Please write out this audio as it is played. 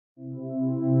Hi,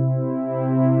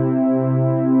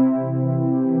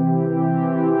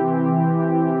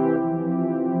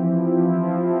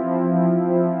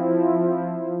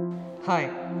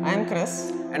 I am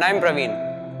Chris. And I am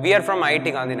Praveen. We are from IIT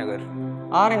Gandhinagar.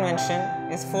 Our invention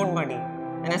is Food Buddy,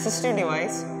 an assistive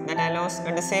device that allows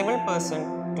a disabled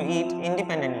person to eat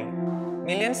independently.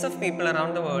 Millions of people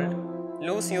around the world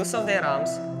lose use of their arms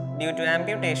due to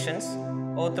amputations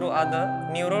or through other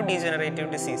neurodegenerative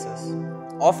diseases.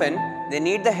 Often, they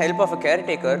need the help of a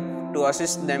caretaker to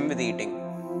assist them with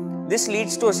eating. This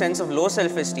leads to a sense of low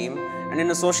self-esteem and in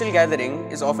a social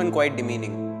gathering is often quite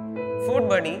demeaning. Food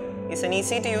Buddy is an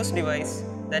easy-to-use device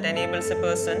that enables a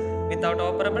person without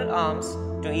operable arms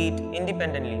to eat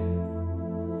independently.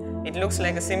 It looks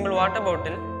like a simple water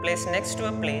bottle placed next to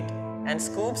a plate and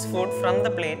scoops food from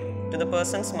the plate to the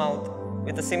person's mouth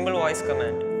with a simple voice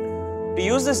command. To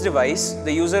use this device,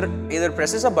 the user either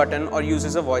presses a button or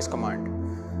uses a voice command.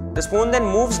 The spoon then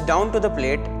moves down to the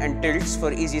plate and tilts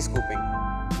for easy scooping.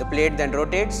 The plate then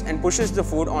rotates and pushes the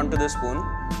food onto the spoon,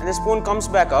 and the spoon comes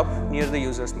back up near the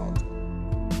user's mouth.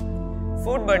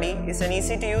 Food Buddy is an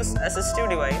easy-to-use assistive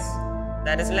device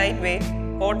that is lightweight,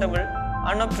 portable,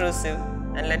 unobtrusive,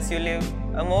 and lets you live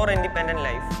a more independent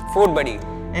life. Food Buddy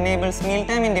enables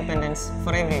mealtime independence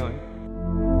for everyone.